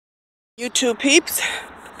YouTube peeps,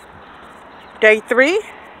 day 3.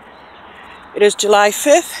 It is July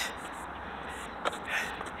 5th.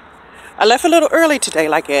 I left a little early today,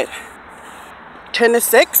 like at 10 to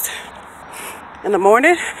 6 in the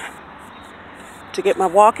morning to get my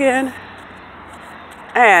walk in.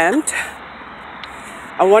 And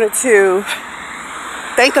I wanted to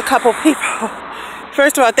thank a couple people.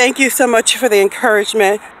 First of all, thank you so much for the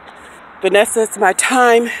encouragement. Vanessa, it's my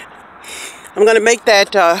time. I'm going to make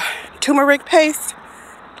that turmeric paste.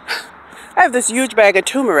 I have this huge bag of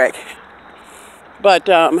turmeric, but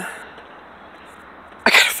I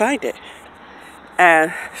gotta find it,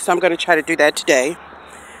 and so I'm gonna try to do that today.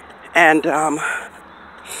 And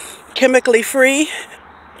chemically free,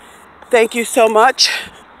 thank you so much.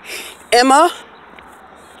 Emma's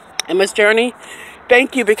Journey,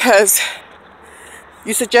 thank you, because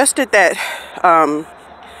you suggested that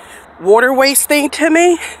water waste thing to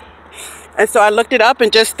me. And so I looked it up,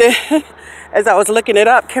 and just then, as I was looking it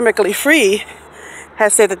up, Chemically Free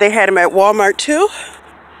has said that they had them at Walmart too.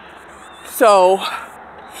 So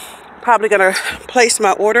probably gonna place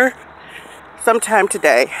my order sometime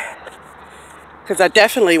today, because I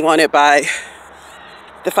definitely want it by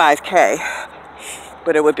the 5K.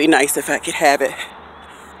 But it would be nice if I could have it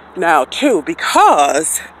now too,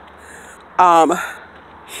 because I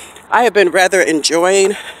have been rather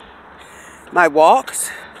enjoying my walks.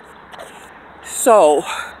 So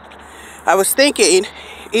I was thinking,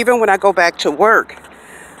 even when I go back to work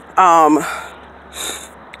on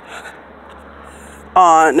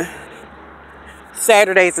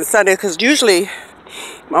Saturdays and Sundays, because usually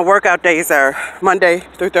my workout days are Monday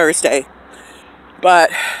through Thursday, but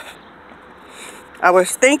I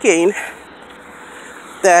was thinking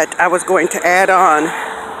that I was going to add on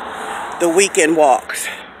the weekend walks.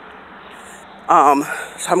 So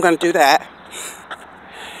I'm going to do that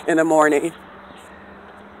in the morning.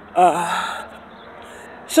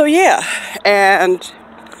 So yeah, and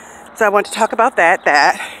so I want to talk about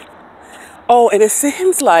that. Oh, and it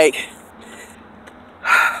seems like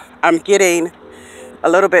I'm getting a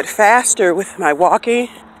little bit faster with my walking,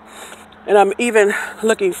 and I'm even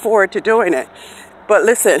looking forward to doing it. But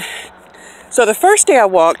listen, so the first day I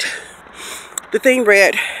walked, the thing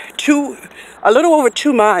read a little over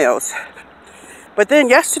 2 miles. But then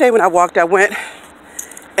yesterday when I walked, I went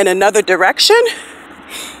in another direction,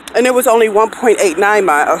 and it was only 1.89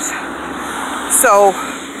 miles. So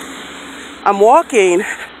I'm walking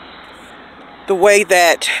the way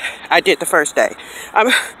that I did the first day.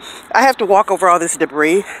 I have to walk over all this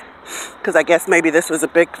debris, because I guess maybe this was a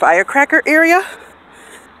big firecracker area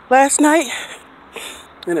last night,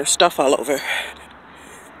 and there's stuff all over.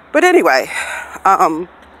 But anyway,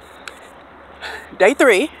 day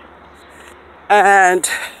 3, and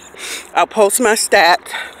I'll post my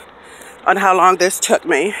stats on how long this took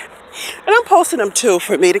me, and I'm posting them too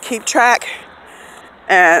for me to keep track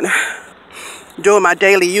and doing my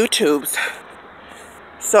daily YouTubes,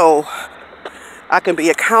 so I can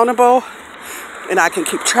be accountable and I can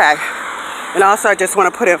keep track. And also I just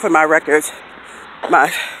want to put in for my records,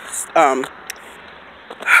 my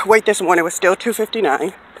weight this morning was still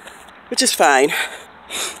 259, which is fine,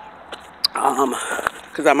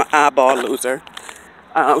 because I'm an eyeball loser.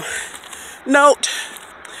 Note,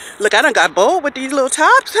 look, I done got bold with these little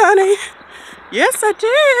tops, honey. Yes, I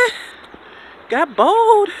did. Got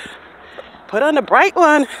bold. Put on the bright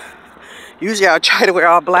one. Usually I'll try to wear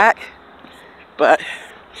all black, but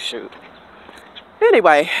shoot.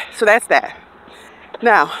 Anyway, so that's that.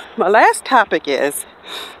 Now, my last topic is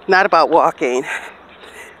not about walking,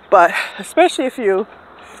 but especially if you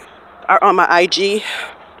are on my IG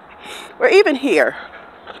or even here,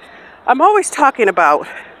 I'm always talking about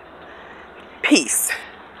peace,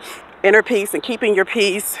 inner peace, and keeping your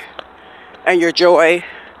peace and your joy,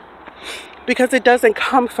 because it doesn't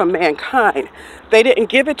come from mankind. They didn't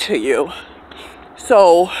give it to you,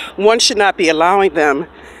 so one should not be allowing them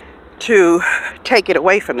to take it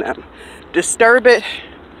away from them, disturb it,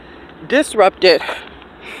 disrupt it,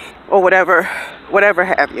 or whatever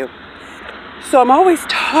have you. So I'm always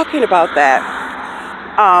talking about that,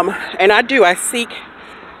 and I seek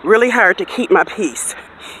really hard to keep my peace.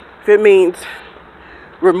 If it means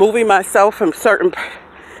removing myself from certain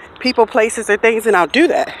people, places, or things, and I'll do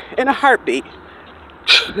that in a heartbeat,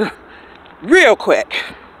 real quick,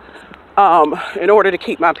 in order to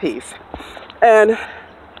keep my peace. And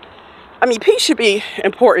I mean, peace should be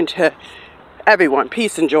important to everyone,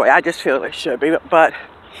 peace and joy. I just feel it should be, but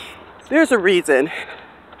there's a reason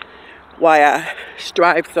why I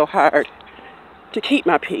strive so hard to keep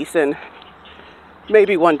my peace, and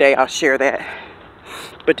maybe one day I'll share that,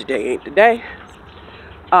 but today ain't the day.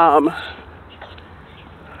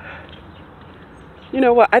 You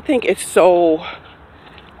know what? I think it's so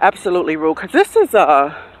absolutely rude, because this is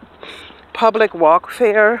a public walk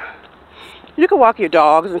fair. You can walk your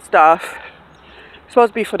dogs and stuff. It's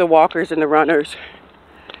supposed to be for the walkers and the runners.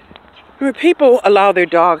 When people allow their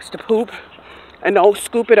dogs to poop and don't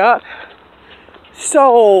scoop it up,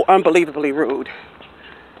 so unbelievably rude.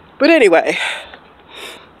 But anyway,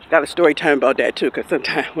 got a story time about that too, because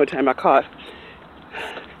one time I caught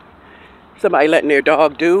somebody letting their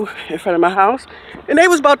dog do in front of my house, and they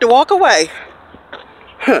was about to walk away.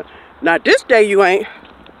 Not this day, you ain't.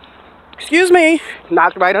 Excuse me.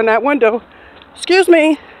 Knocked right on that window. Excuse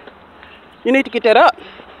me. You need to get that up.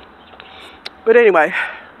 But anyway,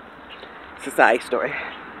 it's a side story.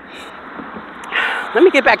 Let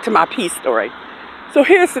me get back to my peace story. So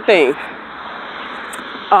here's the thing.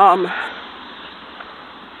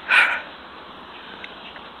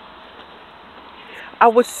 I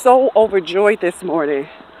was so overjoyed this morning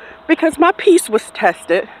because my peace was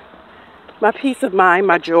tested. My peace of mind,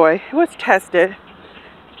 my joy, was tested.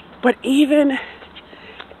 But even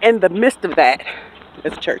in the midst of that,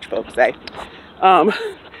 as church folks say,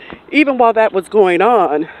 even while that was going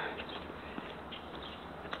on,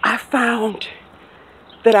 I found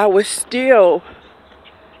that I was still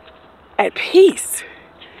at peace.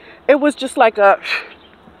 It was just like a,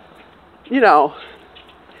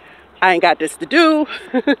 I ain't got this to do.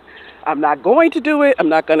 I'm not going to do it. I'm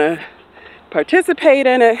not going to participate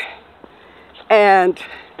in it. And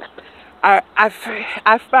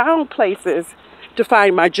I found places to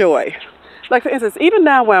find my joy. Like, for instance, even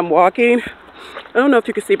now when I'm walking, I don't know if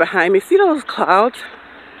you can see behind me. See those clouds?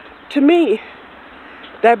 To me,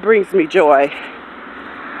 that brings me joy.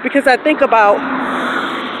 Because I think about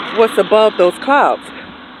what's above those clouds.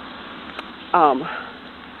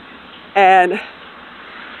 And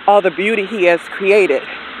all the beauty he has created.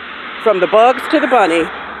 From the bugs to the bunny.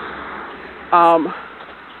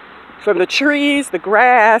 From the trees, the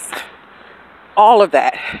grass, all of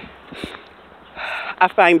that. I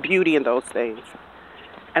find beauty in those things.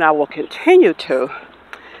 And I will continue to.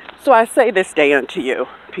 So I say this day unto you,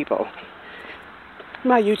 people.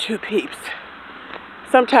 My YouTube peeps.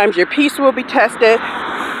 Sometimes your peace will be tested.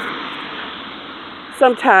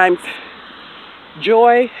 Sometimes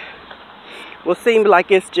joy will seem like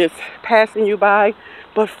it's just passing you by.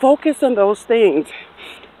 But focus on those things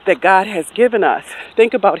that God has given us.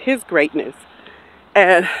 Think about his greatness.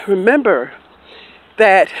 And remember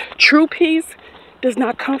that true peace does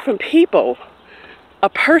not come from people. A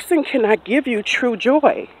person cannot give you true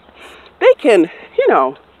joy. They can,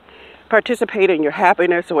 participate in your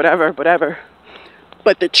happiness or whatever.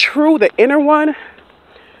 But the inner one,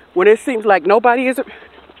 when it seems like nobody is,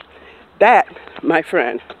 that, my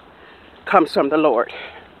friend, comes from the Lord.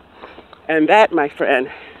 And that, my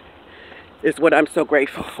friend, is what I'm so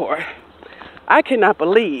grateful for. I cannot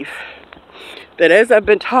believe that as I've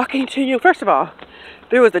been talking to you, first of all,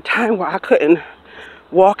 there was a time where I couldn't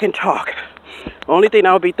walk and talk. The only thing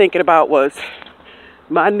I would be thinking about was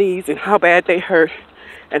my knees and how bad they hurt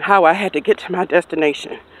and how I had to get to my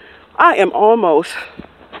destination. I am almost,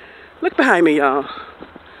 look behind me, y'all.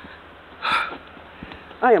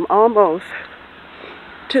 I am almost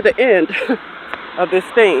to the end of this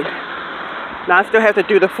thing. Now I still have to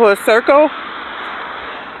do the full circle.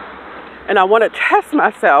 And I want to test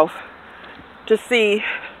myself to see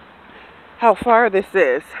how far this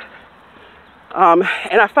is. And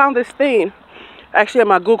I found this thing actually on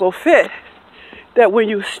my Google Fit that when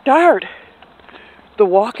you start the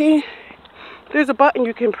walking, there's a button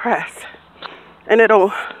you can press and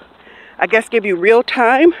it'll, I guess, give you real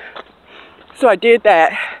time. So I did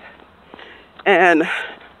that, and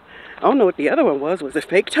I don't know what the other one was. Was it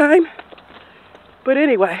fake time? But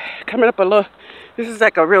anyway, coming up a little, this is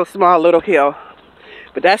like a real small little hill,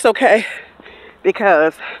 but that's okay,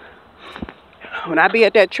 because when I be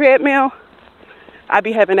at that treadmill, I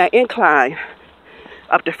be having that incline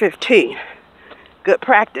up to 15. Good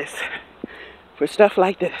practice for stuff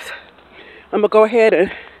like this. I'm gonna go ahead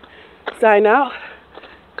and sign out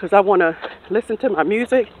because I want to listen to my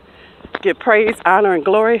music, give praise, honor, and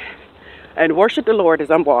glory, and worship the Lord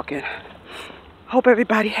as I'm walking. Hope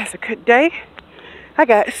everybody has a good day. I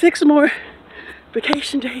got 6 more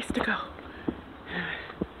vacation days to go.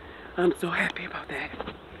 I'm so happy about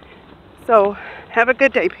that. So, have a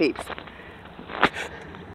good day, peeps.